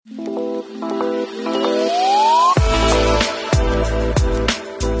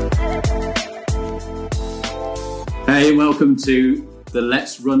Welcome to the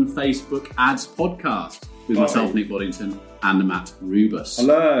Let's Run Facebook Ads podcast with myself, Nick Boddington, and Matt Rubus.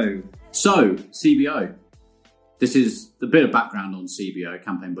 Hello. So, CBO. This is the bit of background on CBO,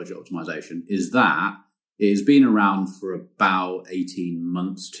 Campaign Budget Optimization, is that it has been around for about 18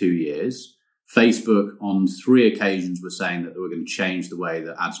 months, 2 years. Facebook on 3 occasions were saying that they were going to change the way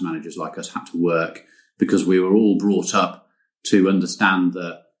that ads managers like us had to work because we were all brought up to understand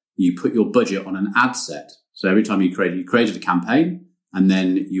that you put your budget on an ad set. So every time you created a campaign, and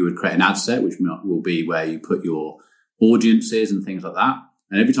then you would create an ad set, which will be where you put your audiences and things like that.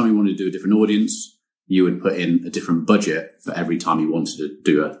 And every time you wanted to do a different audience, you would put in a different budget for every time you wanted to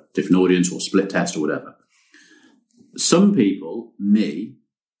do a different audience or split test or whatever. Some people, me,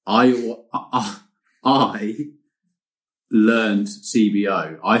 I learned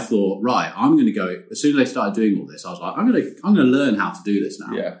CBO. I thought, right, I'm going to go, as soon as they started doing all this, I was like, I'm going to learn how to do this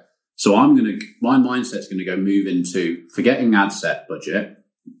now. Yeah. So my mindset's going to go move into forgetting ad set budget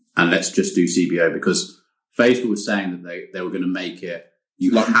and let's just do CBO, because Facebook was saying that they were going to make it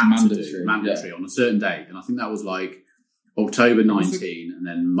mandatory on a certain date. And I think that was like October 19 and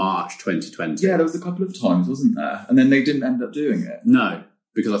then March 2020. Yeah, there was a couple of times, wasn't there? And then they didn't end up doing it. No,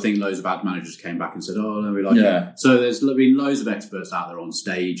 because I think loads of ad managers came back and said, oh, no, we like it. So there's been loads of experts out there on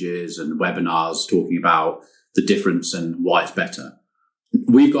stages and webinars talking about the difference and why it's better.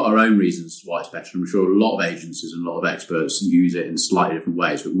 We've got our own reasons why it's better. I'm sure a lot of agencies and a lot of experts use it in slightly different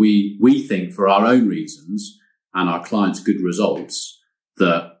ways. But we think for our own reasons and our clients' good results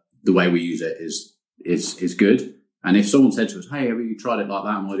that the way we use it is good. And if someone said to us, hey, have you tried it like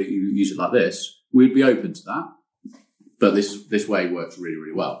that and why don't you use it like this? We'd be open to that. But this way works really,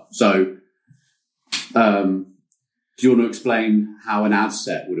 really well. So do you want to explain how an ad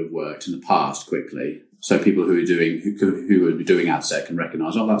set would have worked in the past quickly? So people who would be doing ad set can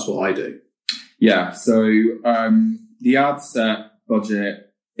recognise, oh, that's what I do. Yeah. So the ad set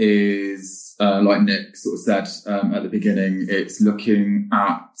budget is, like Nick sort of said at the beginning, it's looking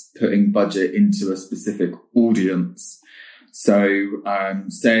at putting budget into a specific audience. So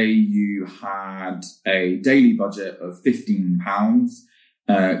say you had a daily budget of £15.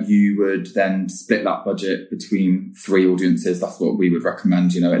 You would then split that budget between 3 audiences. That's what we would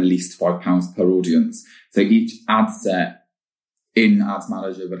recommend, at least £5 per audience. So each ad set in Ads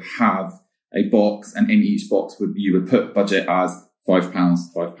Manager would have a box, and in each box you would put budget as £5,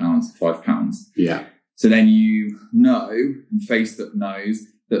 £5, £5. Yeah. So then and Facebook knows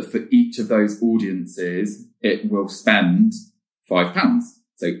that for each of those audiences, it will spend £5.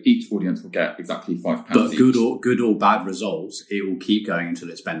 So each audience will get exactly £5. But good or bad results, it will keep going until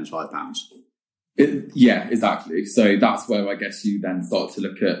it spends £5. Yeah, exactly. So that's where I guess you then start to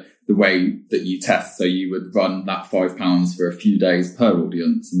look at the way that you test. So you would run that £5 for a few days per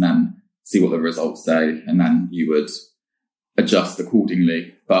audience and then see what the results say. And then you would adjust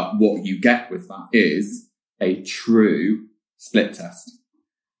accordingly. But what you get with that is a true split test.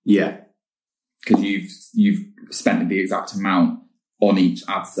 Yeah. Because you've spent the exact amount on each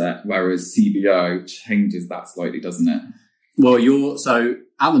ad set, whereas CBO changes that slightly, doesn't it? Well, so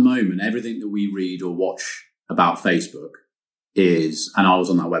at the moment, everything that we read or watch about Facebook is, and I was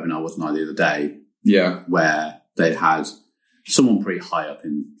on that webinar, wasn't I, the other day? Yeah. Where they had someone pretty high up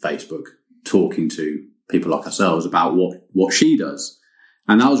in Facebook talking to people like ourselves about what she does.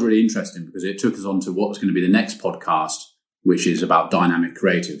 And that was really interesting because it took us on to what's going to be the next podcast, which is about dynamic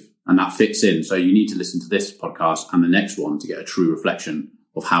creative. And that fits in. So you need to listen to this podcast and the next one to get a true reflection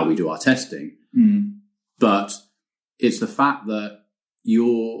of how we do our testing. Mm. But it's the fact that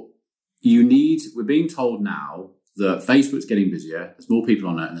we're being told now that Facebook's getting busier, there's more people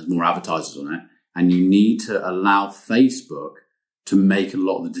on it and there's more advertisers on it. And you need to allow Facebook to make a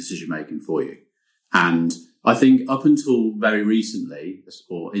lot of the decision making for you. And I think up until very recently,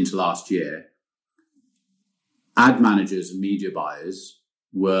 or into last year, ad managers and media buyers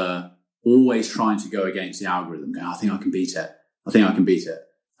were always trying to go against the algorithm, going, I think I can beat it.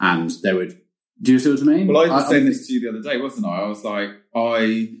 And they would, do you see what I mean? Well, I was saying this to you the other day, wasn't I? I was like,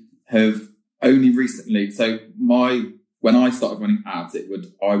 I have only recently, when I started running ads,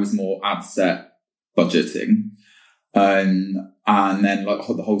 I was more ad set budgeting. And then like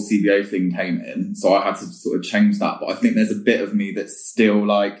the whole CBO thing came in. So I had to sort of change that. But I think there's a bit of me that's still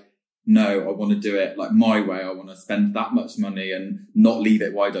like, no, I want to do it like my way. I want to spend that much money and not leave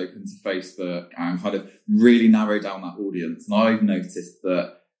it wide open to Facebook and kind of really narrow down that audience. And I've noticed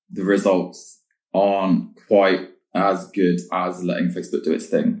that the results aren't quite as good as letting Facebook do its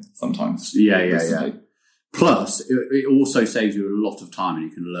thing sometimes. Yeah. Plus, it also saves you a lot of time and you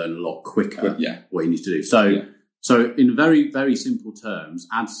can learn a lot quicker what you need to do. So in very, very simple terms,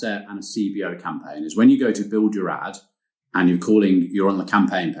 ad set and a CBO campaign is when you go to build your ad, and you're on the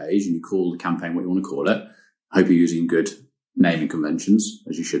campaign page and you call the campaign what you want to call it. I hope you're using good naming conventions,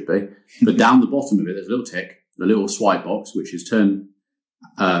 as you should be. But down the bottom of it, there's a little tick, a little swipe box, which is turn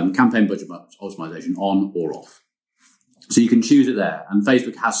campaign budget optimization on or off. So you can choose it there. And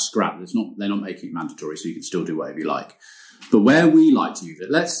Facebook has scrapped. They're not making it mandatory, so you can still do whatever you like. But where we like to use it,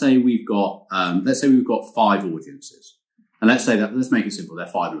 let's say we've got 5 audiences. And let's make it simple. They're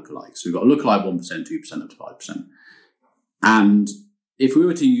 5 lookalikes. So we've got a lookalike 1%, 2%, up to 5%. And if we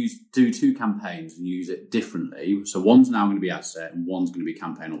were to do 2 campaigns and use it differently, so one's now going to be ad set and one's going to be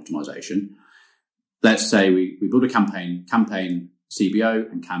campaign optimization. Let's say we build a campaign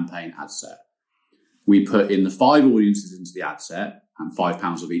CBO and campaign ad set. We put in the 5 audiences into the ad set and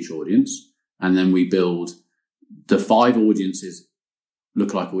 £5 of each audience. And then we build the 5 audiences,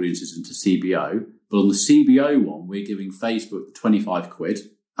 lookalike audiences, into CBO. But on the CBO one, we're giving Facebook 25 quid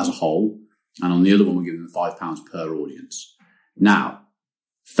as a whole. And on the other one, we're giving them £5 per audience. Now,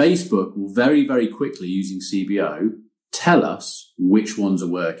 Facebook will very, very quickly, using CBO, tell us which ones are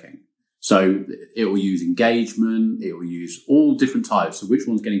working. So it will use engagement, it will use all different types, so which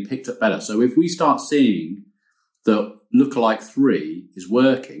one's getting picked up better. So if we start seeing that lookalike 3 is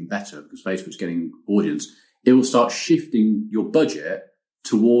working better because Facebook's getting audience, it will start shifting your budget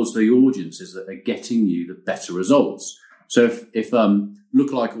towards the audiences that are getting you the better results. So if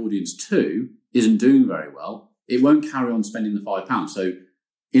lookalike audience 2 isn't doing very well, it won't carry on spending the £5. So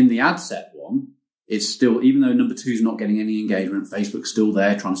in the ad set one, it's still, even though number 2 is not getting any engagement, Facebook's still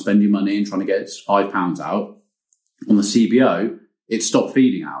there trying to spend your money and trying to get its £5 out. On the CBO, it stopped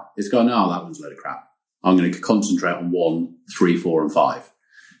feeding out. It's gone, oh, that one's a load of crap. I'm going to concentrate on 1, 3, 4, and 5.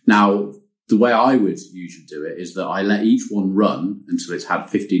 Now, the way I would usually do it is that I let each one run until it's had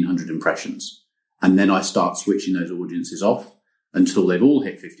 1,500 impressions. And then I start switching those audiences off until they've all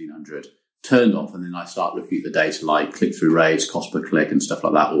hit 1,500, turned off, and then I start looking at the data like click-through rates, cost per click and stuff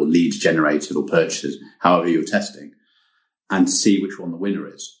like that, or leads generated or purchases, however you're testing, and see which one the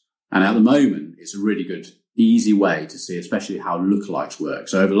winner is. And at the moment, it's a really good, easy way to see, especially how lookalikes work.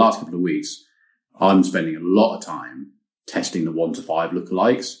 So over the last couple of weeks, I'm spending a lot of time testing the 1 to 5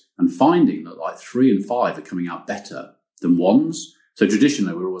 lookalikes and finding that like 3 and 5 are coming out better than ones. So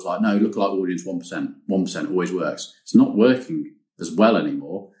traditionally, we're always like, no, lookalike audience 1% always works. It's not working as well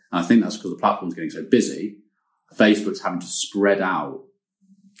anymore. And I think that's because the platform's getting so busy. Facebook's having to spread out.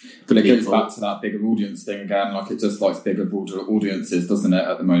 But it goes back to that bigger audience thing again. Like, it just likes bigger, broader audiences, doesn't it,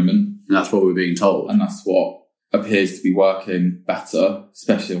 at the moment? And that's what we're being told. And that's what appears to be working better,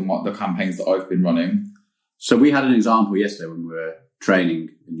 especially on the campaigns that I've been running. So we had an example yesterday when we were training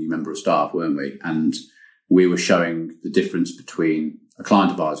a new member of staff, weren't we? And we were showing the difference between a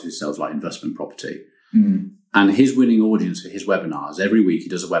client of ours who sells like investment property. And his winning audience for his webinars, every week he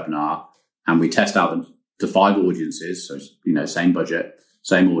does a webinar and we test out the 5 audiences. So, same budget,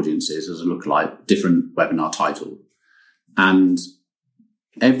 same audiences as a lookalike, different webinar title. And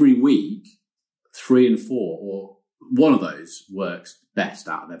every week, 3 and 4, or one of those works best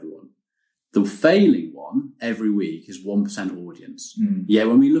out of everyone. The failing one every week is 1% audience. Yeah,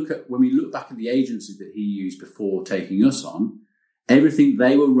 when we look back at the agency that he used before taking us on, everything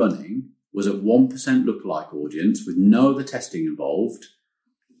they were running was at 1% lookalike audience with no other testing involved.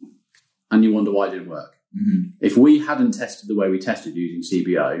 And you wonder why it didn't work. If we hadn't tested the way we tested using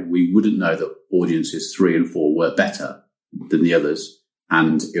CBO, we wouldn't know that audiences 3 and 4 were better than the others,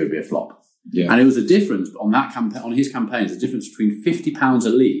 and it would be a flop. Yeah. And it was a difference on that campaign, on his campaigns, the difference between £50 a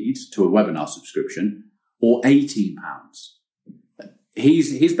lead to a webinar subscription or £18.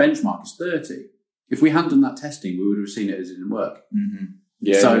 His benchmark is 30. If we hadn't done that testing, we would have seen it as it didn't work.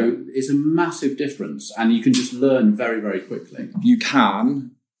 Yeah. So it's a massive difference, and you can just learn very, very quickly. You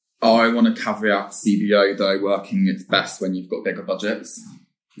can. I want to caveat CBO though working its best when you've got bigger budgets.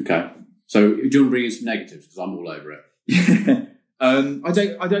 Okay. So do you want to bring in some negatives, because I'm all over it? I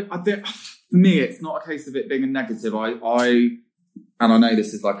think for me, it's not a case of it being a negative. And I know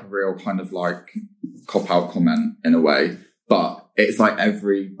this is like a real kind of like cop-out comment in a way, but it's like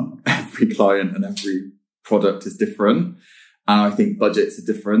every client and every product is different. And I think budgets are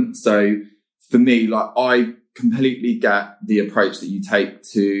different. So for me, like, I completely get the approach that you take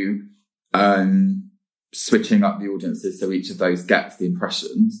to switching up the audiences so each of those gets the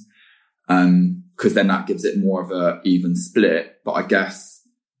impressions, because then that gives it more of a even split. But I guess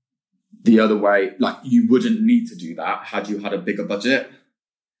the other way, like, you wouldn't need to do that had you had a bigger budget,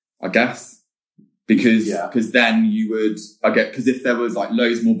 I guess. Because then you would, because if there was like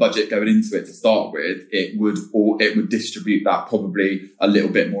loads more budget going into it to start with, it would distribute that probably a little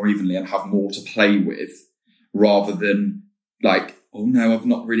bit more evenly and have more to play with, rather than like, oh no, I've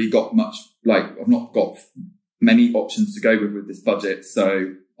not really got much, like, I've not got many options to go with this budget.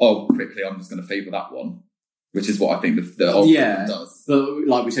 So, quickly, I'm just going to favour that one, which is what I think the algorithm does. But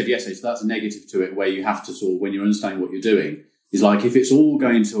like we said yesterday, so that's a negative to it, where you have to sort of, when you're understanding what you're doing, is like if it's all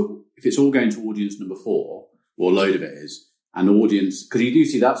going to audience number 4, or a load of it is, and audience, because you do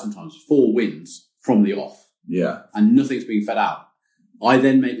see that sometimes, 4 wins from the off. Yeah. And nothing's being fed out. I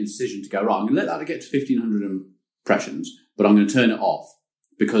then make the decision to go, right, I'm going to let that get to 1,500 impressions, but I'm going to turn it off,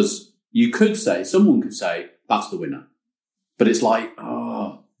 because someone could say, that's the winner. But it's like,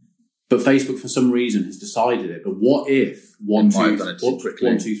 but Facebook for some reason has decided it. But what if 1,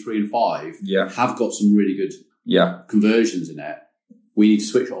 2, 3 and 5 have got some really good conversions in it? We need to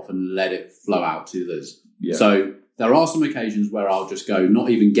switch it off and let it flow out to others. Yeah. So there are some occasions where I'll just go, not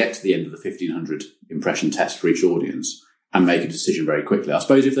even get to the end of the 1,500 impression test for each audience, and make a decision very quickly. I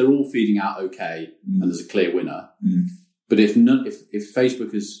suppose if they're all feeding out okay and there's a clear winner, but if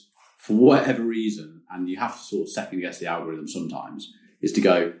Facebook is, for whatever reason, and you have to sort of second guess the algorithm sometimes, is to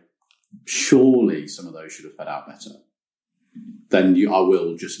go, surely some of those should have fed out better, then I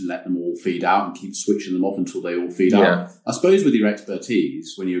will just let them all feed out and keep switching them off until they all feed out. I suppose with your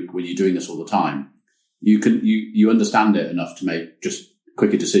expertise, when you're doing this all the time, you understand it enough to make just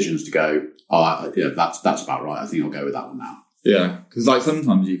quicker decisions to go, that's about right. I think I'll go with that one now. Yeah, because like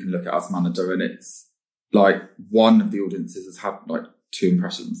sometimes you can look at Ads Manager and it's like one of the audiences has had like 2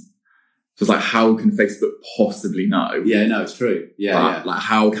 impressions. So it's like, how can Facebook possibly know? Yeah, no, it's true. Yeah. Like,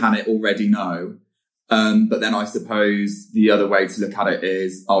 how can it already know? But then I suppose the other way to look at it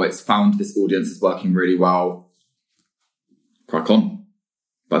is, it's found this audience is working really well. Crack on.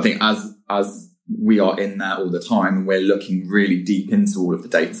 But I think as we are in there all the time and we're looking really deep into all of the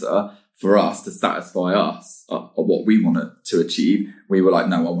data for us to satisfy us of what we wanted to achieve, we were like,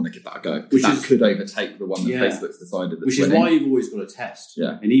 no, I want to give that a go. That could overtake the one that Facebook's decided that's winning. Which is why you've always got to test.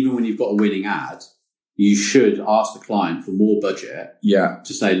 Yeah. And even when you've got a winning ad, you should ask the client for more budget. Yeah.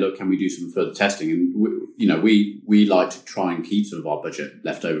 To say, look, can we do some further testing? And we like to try and keep some of our budget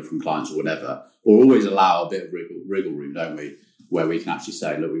left over from clients or whatever, or always allow a bit of wriggle room, don't we? Where we can actually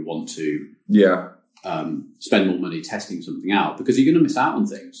say, look, we want to spend more money testing something out, because you're going to miss out on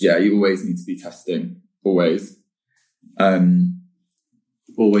things. Yeah, you always need to be testing. Always.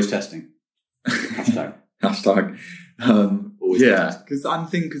 Always testing. Hashtag.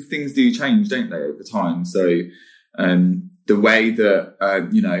 Because things do change, don't they, over time? So the way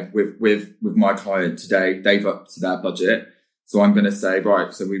that with my client today, they've upped their budget. So I'm going to say,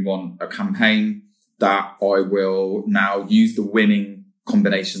 right, so we want a campaign that I will now use the winning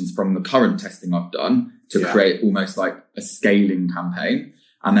combinations from the current testing I've done to create almost like a scaling campaign.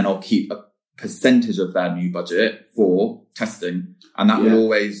 And then I'll keep a percentage of their new budget for testing. And that will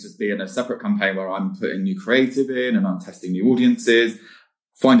always just be in a separate campaign where I'm putting new creative in and I'm testing new audiences,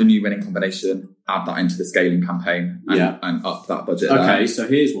 find a new winning combination, add that into the scaling campaign and up that budget. Okay, so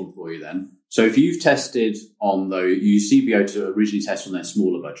here's one for you then. So if you've tested you use CPO to originally test on their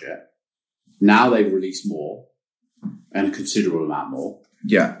smaller budget, now they've released more and a considerable amount more.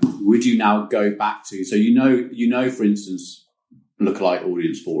 Yeah. Would you now go back to, so for instance, lookalike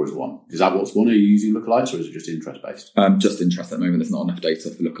audience 4 is one. Is that what's one? Are you using lookalikes, or is it just interest based? Just interest at the moment. There's not enough data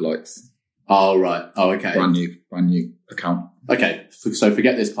for lookalikes. Oh, right. Oh, okay. Brand new account. Okay. So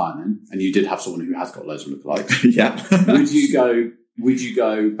forget this client then, and you did have someone who has got loads of lookalikes. Yeah. Would you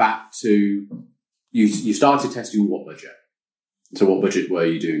go back to, you started testing what budget? So what budget were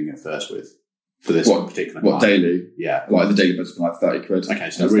you doing at first with? For this particular client? Daily? Yeah. Like the daily budget's like 30 quid.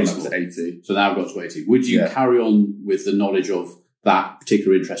 Okay, so really up to 80. So now I've got to 80. Would you carry on with the knowledge of that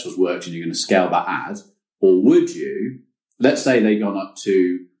particular interest was worked and you're going to scale that ad? Or would you, let's say they've gone up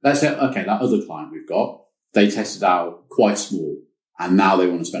to, that other client we've got, they tested out quite small and now they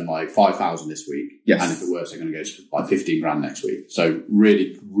want to spend like 5,000 this week. Yes. And if it works, they're going to go to like 15 grand next week. So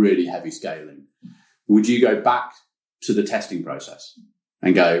really, really heavy scaling. Would you go back to the testing process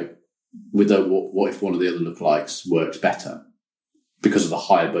and go, what if one of the other lookalikes worked better because of the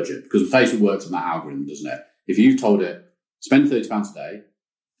higher budget? Because Facebook works on that algorithm, doesn't it? If you've told it, spend £30 a day,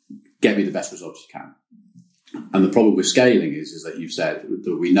 get me the best results you can. And the problem with scaling is that you've said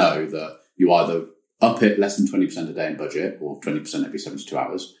that we know that you either up it less than 20% a day in budget, or 20% every 72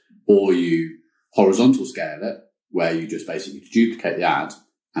 hours, or you horizontal scale it, where you just basically duplicate the ad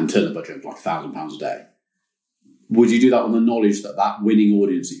and turn the budget up like £1,000 a day. Would you do that on the knowledge that that winning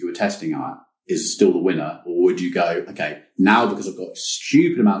audience that you were testing at is still the winner? Or would you go, okay, now because I've got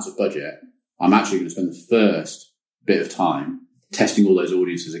stupid amounts of budget, I'm actually going to spend the first bit of time testing all those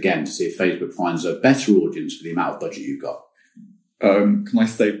audiences again to see if Facebook finds a better audience for the amount of budget you've got? Can I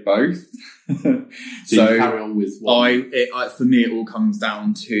say both? So you carry on with what? For me, it all comes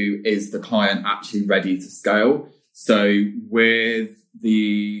down to, is the client actually ready to scale? So with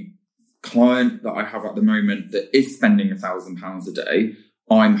the client that I have at the moment that is spending £1,000 a day,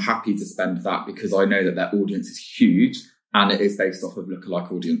 I'm happy to spend that because I know that their audience is huge and it is based off of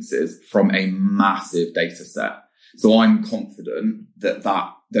lookalike audiences from a massive data set. So I'm confident that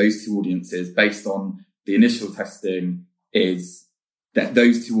those two audiences, based on the initial testing, is that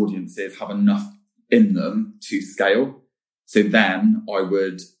those two audiences have enough in them to scale. So then I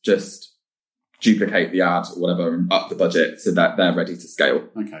would just duplicate the ad or whatever and up the budget so that they're ready to scale.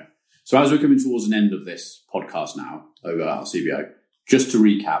 Okay. So as we're coming towards an end of this podcast now over at CBO, just to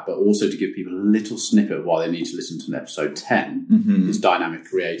recap, but also to give people a little snippet of why they need to listen to episode 10, is dynamic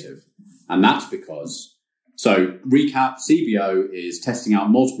creative. And that's because, so recap, CBO is testing out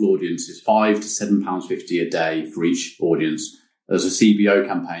multiple audiences, £5 to £7.50 a day for each audience. As a CBO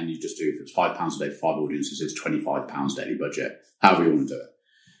campaign, you just do, if it's £5 a day for 5 audiences, it's £25 daily budget, however you want to do it.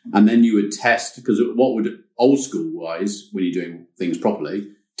 And then you would test, because what would old school wise, when you're doing things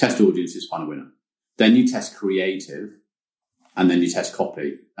properly, test audiences, find a winner. Then you test creative, and then you test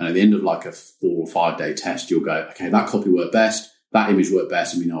copy. And at the end of like a 4 or 5 day test, you'll go, okay, that copy worked best, that image worked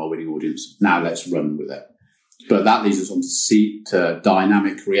best, and we know our winning audience. Now let's run with it. But that leads us on to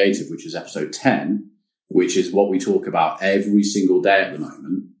dynamic creative, which is episode 10, which is what we talk about every single day at the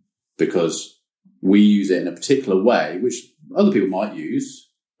moment, because we use it in a particular way, which other people might use,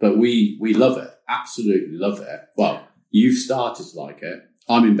 but we love it, absolutely love it. Well, you've started to like it.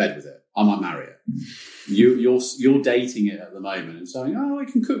 I'm in bed with it. I might marry it. You're dating it at the moment and saying, oh, I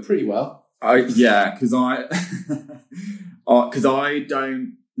can cook pretty well. Because I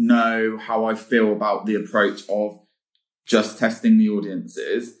don't know how I feel about the approach of just testing the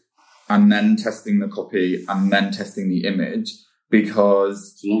audiences and then testing the copy and then testing the image,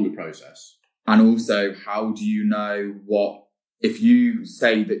 because it's a longer process. And also, how do you know what, if you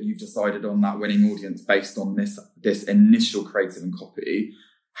say that you've decided on that winning audience based on this initial creative and copy,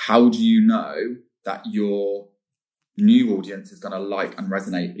 how do you know that your new audience is going to like and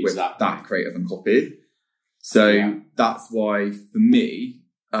resonate with that creative and copy? So that's why, for me,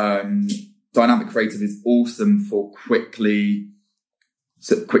 dynamic creative is awesome for quickly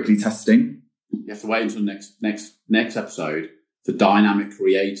testing. You have to wait until next episode for dynamic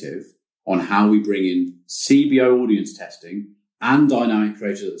creative on how we bring in CBO audience testing and dynamic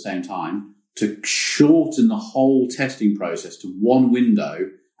creative at the same time to shorten the whole testing process to one window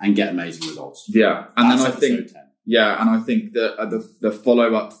and get amazing results. Yeah, and that's then I think 10. Yeah, and I think that the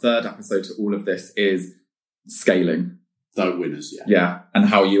follow-up third episode to all of this is scaling. The winners, yeah, and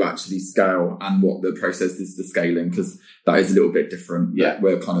how you actually scale and what the process is to scaling, because that is a little bit different. Yeah,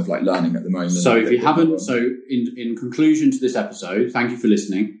 we're kind of like learning at the moment. So if you haven't, in conclusion to this episode, thank you for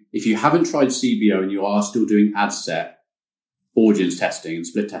listening. If you haven't tried CBO and you are still doing ad set, audience testing and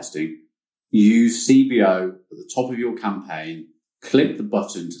split testing, use CBO at the top of your campaign. Click the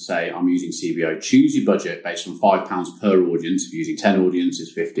button to say, I'm using CBO. Choose your budget based on £5 per audience. If you're using 10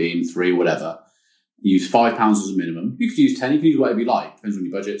 audiences, 15, 3, whatever. Use £5 as a minimum. You could use 10, you can use whatever you like. Depends on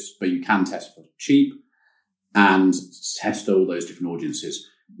your budgets, but you can test for cheap and test all those different audiences.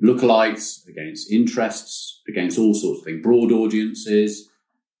 Lookalikes against interests, against all sorts of things. Broad audiences,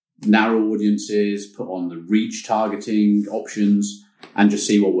 narrow audiences, put on the reach targeting options, and just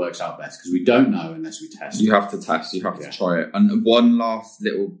see what works out best, because we don't know unless we test. You have to test, you have to try it. And one last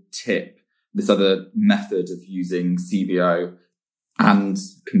little tip, this other method of using CBO and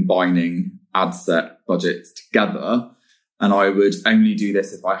combining ad set budgets together, and I would only do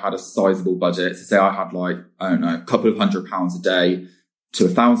this if I had a sizable budget. So say I had a couple of £100 a day to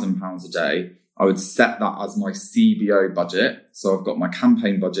 £1,000 a day, I would set that as my CBO budget. So I've got my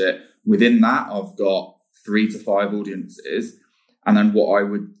campaign budget. Within that, I've got 3 to 5 audiences. And then what I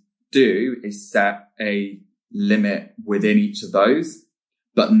would do is set a limit within each of those,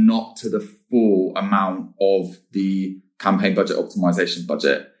 but not to the full amount of the campaign budget optimization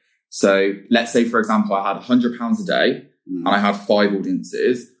budget. So let's say, for example, I had £100 a day and I had 5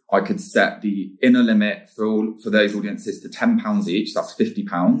 audiences. I could set the inner limit for those audiences to £10 each. That's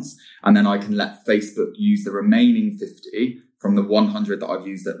 £50. And then I can let Facebook use the remaining 50 from the 100 that I've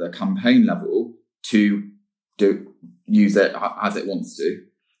used at the campaign level to use it as it wants to.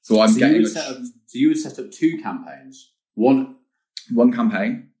 So you would set up 2 campaigns. One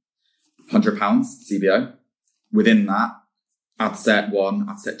campaign, £100 CBO. Within that, ad set 1,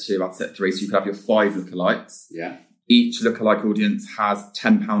 ad set 2, ad set 3. So you could have your 5 lookalikes. Yeah. Each lookalike audience has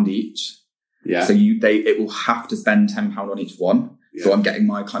 £10 each. Yeah. So it will have to spend £10 on each one. Yeah. So I'm getting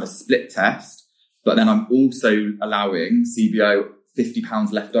my kind of split test, but then I'm also allowing CBO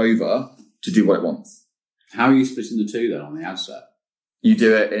 £50 left over to do what it wants. How are you splitting the two then on the ad set? You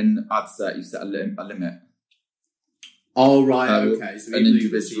do it in ad set, you set a limit. Oh, right, okay. So an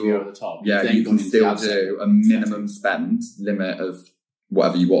individual at the top. Yeah, you can still do a minimum spend limit of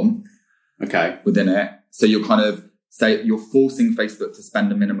whatever you want. Okay. Within it. So you're kind of say you're forcing Facebook to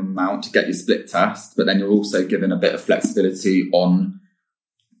spend a minimum amount to get your split test, but then you're also giving a bit of flexibility on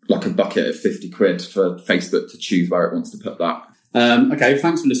like a bucket of 50 quid for Facebook to choose where it wants to put that. Okay,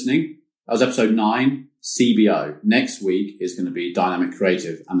 thanks for listening. That was episode 9, CBO. Next week is going to be Dynamic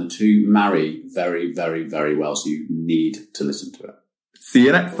Creative, and the two marry very, very, very well, so you need to listen to it. See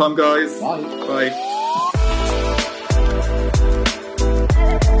you next time, guys. Bye. Bye.